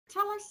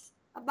Tell us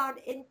about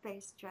INT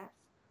Base, Jeff,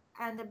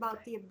 and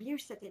about the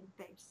abuse at INT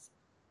Base.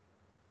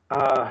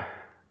 A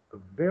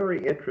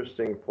very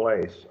interesting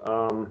place.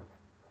 I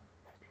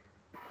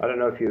don't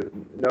know if you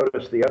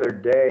noticed the other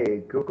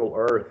day, Google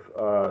Earth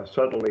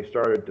suddenly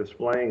started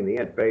displaying the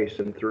INT Base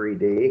in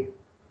 3D.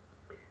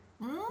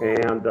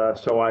 And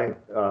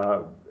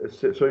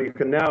so you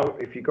can now,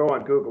 if you go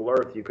on Google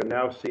Earth, you can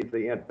now see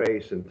the INT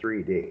Base in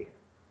 3D,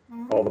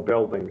 all the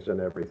buildings and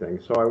everything.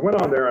 So I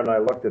went on there and I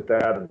looked at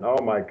that, and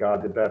oh my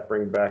God, did that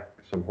bring back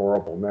some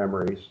horrible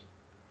memories.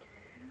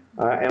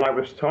 And I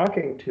was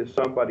talking to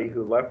somebody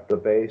who left the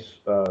base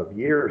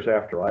years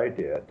after I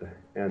did,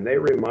 and they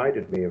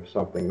reminded me of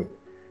something.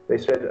 They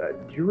said,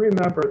 do you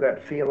remember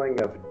that feeling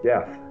of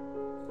death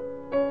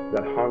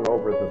that hung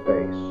over the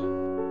base?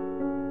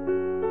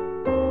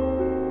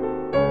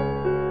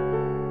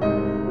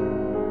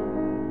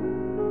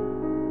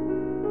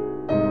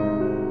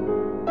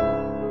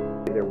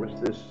 There was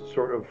this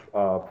sort of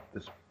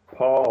this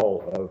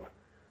pall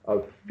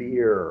of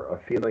fear, a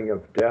feeling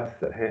of death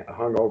that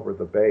hung over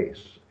the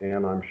base,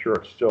 and I'm sure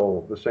it's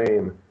still the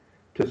same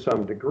to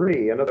some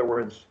degree. In other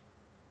words,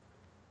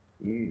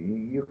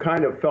 you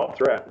kind of felt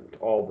threatened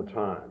all the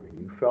time.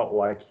 You felt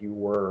like you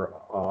were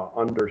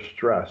under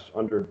stress,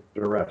 under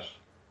duress,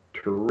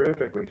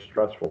 terrifically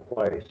stressful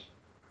place.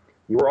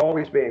 You were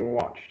always being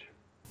watched.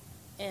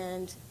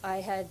 And I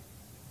had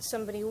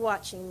somebody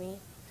watching me,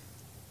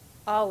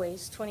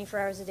 always, 24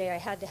 hours a day. I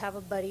had to have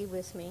a buddy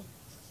with me.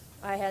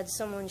 I had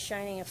someone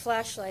shining a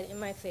flashlight in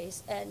my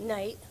face at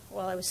night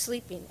while I was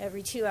sleeping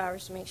every 2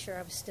 hours to make sure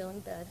I was still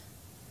in bed.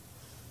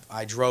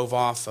 I drove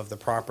off of the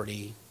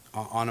property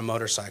on a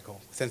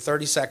motorcycle. Within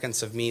 30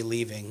 seconds of me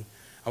leaving,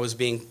 I was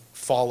being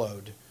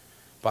followed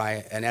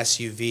by an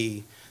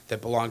SUV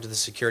that belonged to the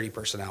security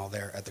personnel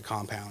there at the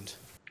compound.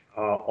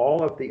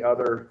 All of the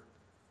other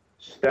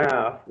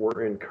staff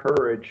were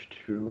encouraged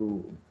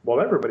to,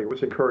 well, everybody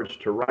was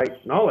encouraged to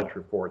write knowledge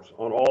reports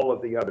on all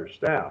of the other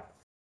staff.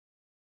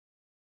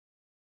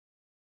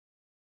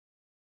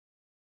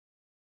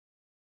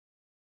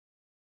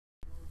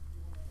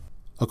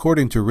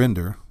 According to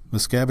Rinder,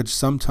 Miscavige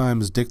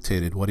sometimes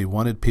dictated what he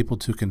wanted people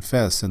to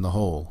confess in the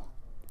hole.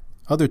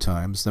 Other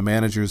times, the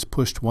managers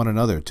pushed one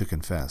another to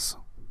confess.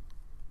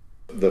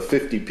 The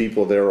 50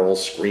 people there are all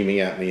screaming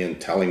at me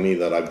and telling me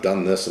that I've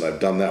done this and I've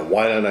done that.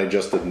 Why don't I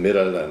just admit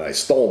it? And I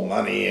stole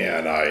money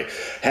and I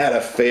had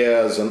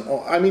affairs. And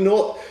I mean,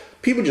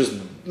 people just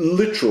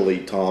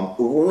literally, Tom,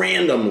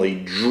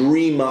 randomly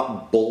dream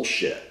up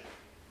bullshit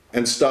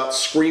and start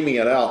screaming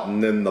it out,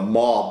 and then the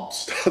mob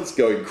starts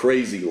going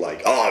crazy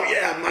like, oh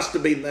yeah, it must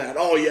have been that,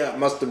 oh yeah, it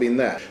must have been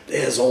that.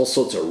 There's all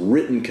sorts of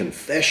written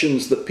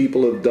confessions that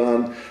people have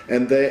done,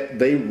 and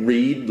they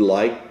read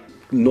like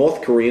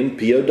North Korean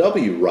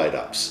POW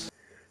write-ups.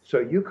 So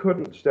you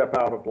couldn't step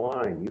out of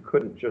line. You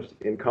couldn't just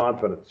in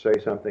confidence say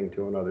something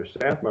to another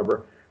staff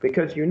member,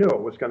 because you knew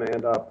it was going to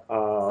end up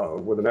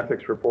with an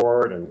ethics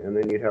report, and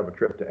then you'd have a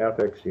trip to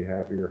ethics, you'd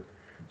have your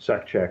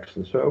sec checks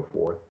and so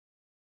forth.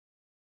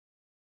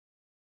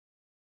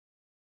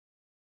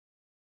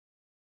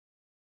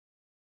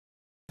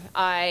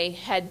 I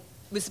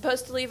was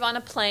supposed to leave on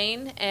a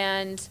plane,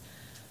 and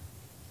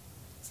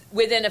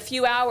within a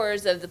few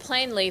hours of the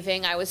plane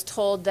leaving, I was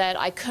told that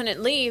I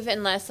couldn't leave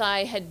unless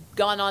I had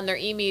gone on their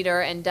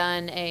e-meter and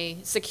done a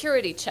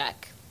security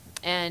check.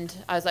 And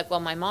I was like, well,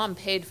 my mom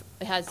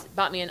has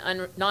bought me a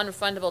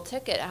non-refundable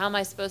ticket. How am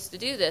I supposed to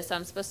do this?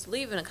 I'm supposed to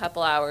leave in a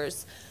couple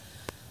hours.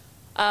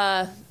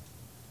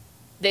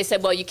 They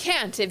said, well, you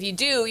can't. If you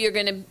do, you're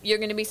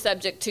gonna be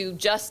subject to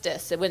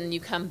justice when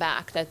you come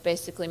back. That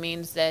basically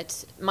means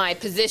that my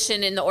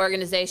position in the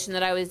organization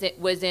that I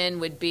was in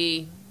would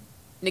be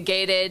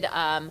negated.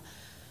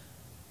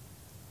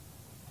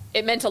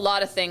 It meant a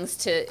lot of things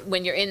to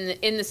when you're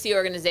in the C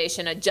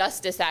organization. A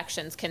justice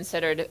action's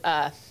considered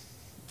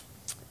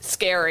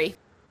scary.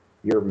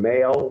 Your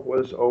mail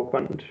was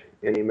opened.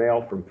 Any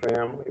mail from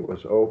family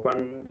was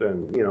opened,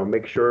 and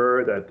make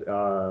sure that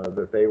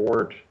that they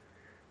weren't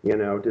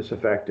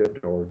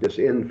disaffected or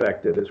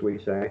disinfected, as we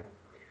say.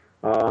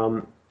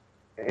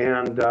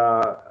 And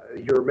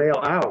your mail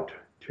out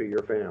to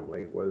your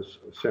family was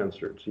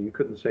censored, so you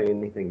couldn't say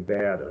anything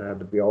bad. It had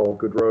to be all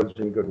good roads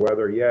and good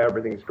weather. Yeah,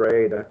 everything's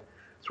great.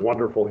 It's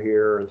wonderful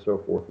here, and so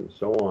forth and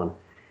so on.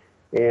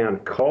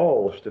 And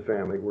calls to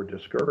family were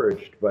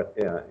discouraged, but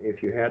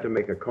if you had to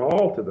make a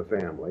call to the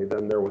family,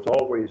 then there was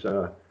always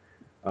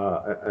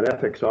an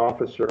ethics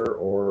officer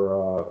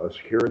or a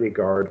security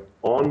guard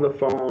on the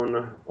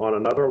phone on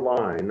another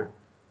line,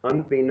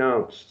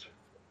 unbeknownst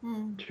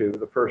to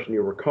the person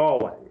you were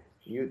calling.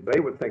 They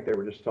would think they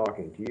were just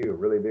talking to you.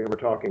 Really, they were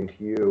talking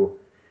to you,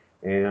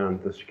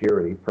 and the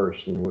security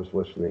person was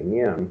listening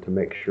in to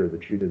make sure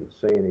that you didn't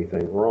say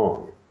anything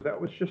wrong. That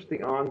was just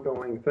the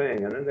ongoing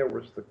thing. And then there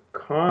was the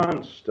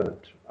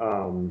constant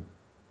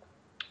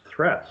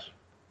threats.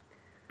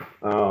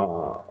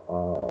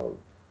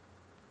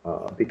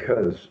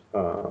 Because,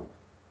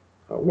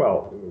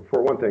 well,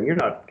 for one thing, you're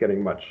not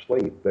getting much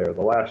sleep there.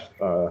 The last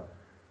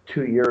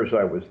 2 years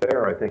I was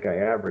there, I think I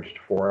averaged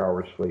 4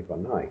 hours sleep a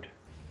night.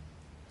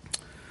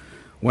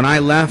 When I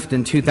left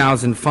in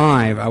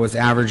 2005, I was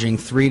averaging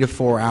 3 to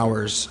 4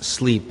 hours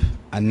sleep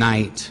a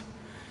night,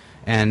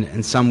 and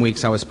in some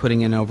weeks I was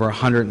putting in over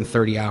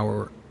 130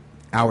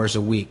 hours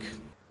a week.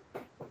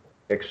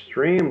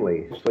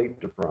 Extremely sleep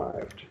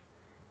deprived,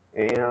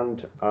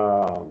 and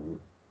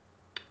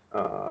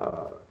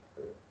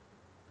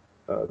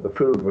the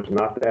food was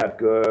not that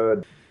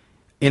good.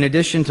 In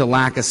addition to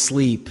lack of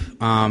sleep,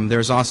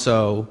 there's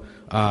also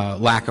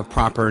lack of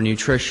proper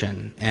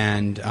nutrition,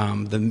 and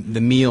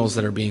the meals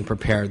that are being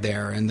prepared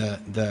there, and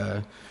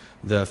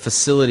the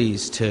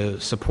facilities to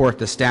support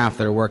the staff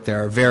that work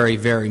there are very,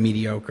 very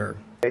mediocre.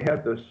 They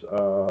had this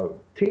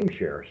team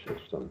share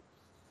system,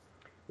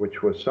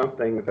 which was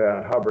something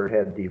that Hubbard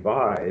had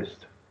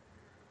devised,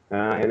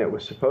 and it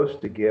was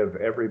supposed to give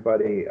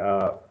everybody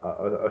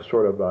a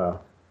sort of a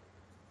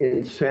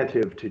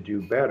incentive to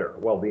do better.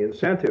 Well, the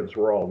incentives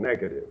were all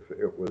negative.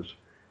 It was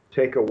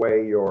take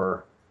away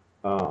your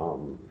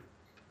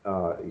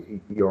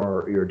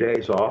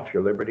days off,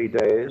 your liberty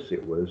days.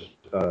 It was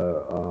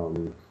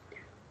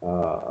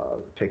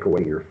take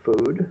away your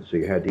food, so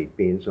you had to eat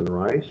beans and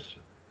rice.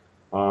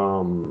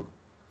 And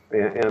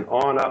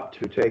on up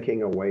to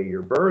taking away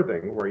your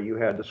berthing, where you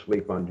had to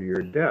sleep under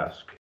your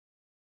desk.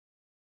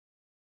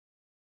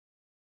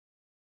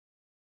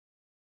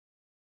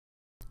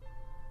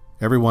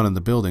 Everyone in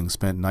the building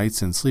spent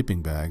nights in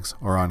sleeping bags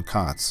or on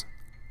cots,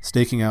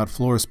 staking out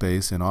floor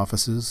space in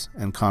offices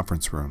and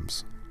conference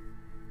rooms.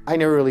 I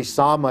never really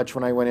saw much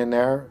when I went in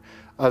there,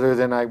 other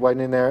than I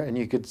went in there and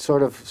you could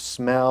sort of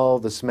smell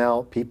the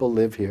smell. People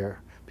live here.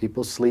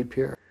 People sleep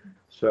here.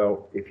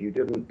 So if you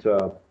didn't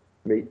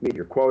meet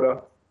your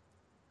quota,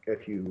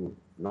 if you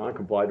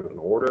non-complied with an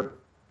order,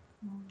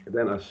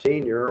 then a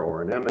senior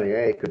or an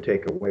MAA could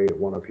take away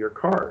one of your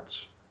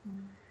cards.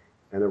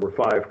 And there were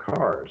 5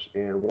 cards.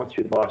 And once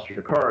you'd lost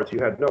your cards, you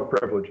had no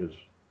privileges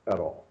at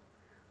all.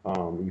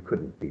 You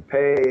couldn't be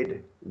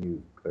paid.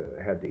 You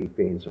had to eat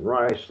beans and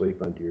rice,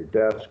 sleep under your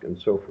desk, and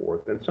so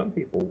forth. And some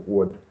people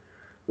would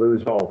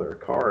lose all their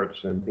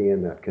cards and be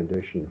in that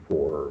condition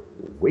for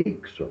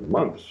weeks or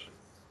months,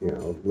 you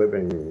know,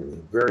 living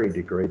in very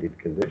degraded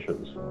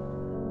conditions.